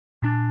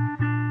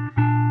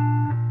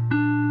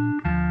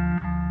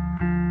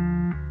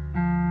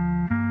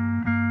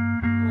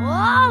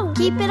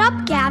Keep it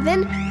up,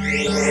 Gavin.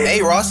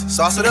 Hey Ross,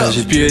 sauce it up. Cause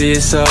your beauty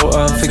is so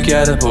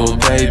unforgettable,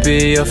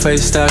 baby. Your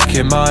face stuck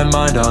in my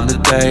mind on the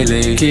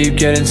daily. Keep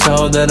getting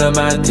told that I'm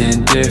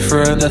acting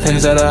different. The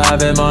things that I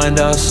have in mind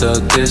are so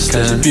distant.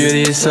 Cause your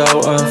beauty is so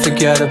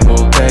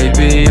unforgettable,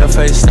 baby. Your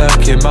face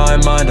stuck in my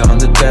mind on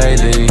the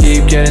daily.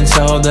 Keep getting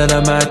told that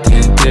I'm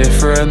acting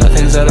different. The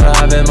things that I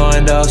have in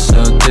mind are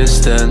so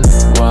distant.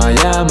 Why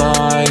am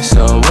I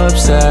so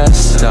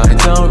obsessed? I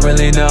don't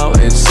really know,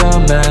 it's a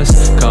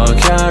mess. Can't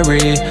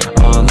carry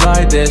on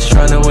like this,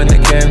 trying to win the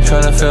game,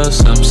 trying to feel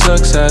some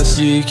success.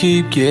 You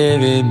keep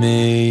giving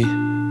me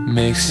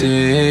mixed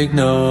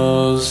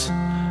signals.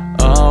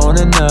 I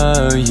wanna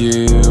know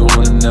you,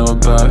 wanna know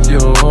about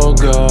your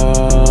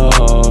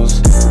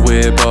goals.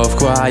 We're both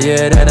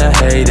quiet and I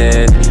hate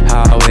it.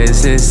 How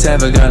is this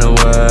ever gonna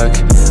work?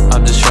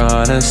 I'm just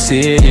trying to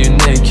see you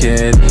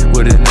naked.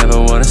 Wouldn't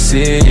never wanna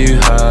see you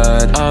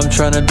hurt. I'm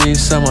trying to be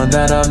someone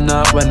that I'm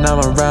not when I'm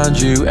around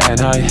you,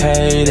 and I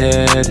hate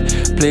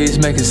it. Please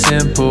make it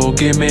simple,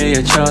 give me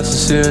a chance.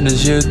 As soon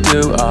as you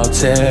do, I'll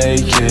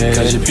take it.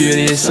 Cause your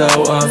beauty is so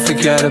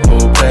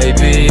unforgettable,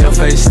 baby. Your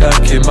face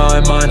stuck in my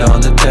mind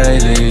on the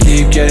daily.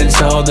 Keep getting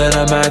told that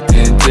I'm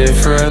acting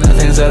different. The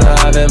things that I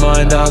have in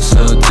mind are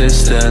so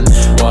distant.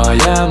 Why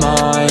am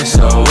I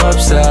so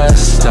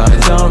obsessed? I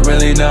don't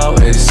really know,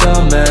 it's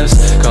a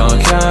mess.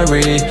 Can't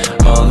carry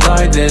on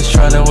like this,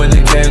 trying to win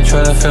the game,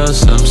 trying to feel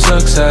some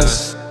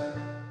success.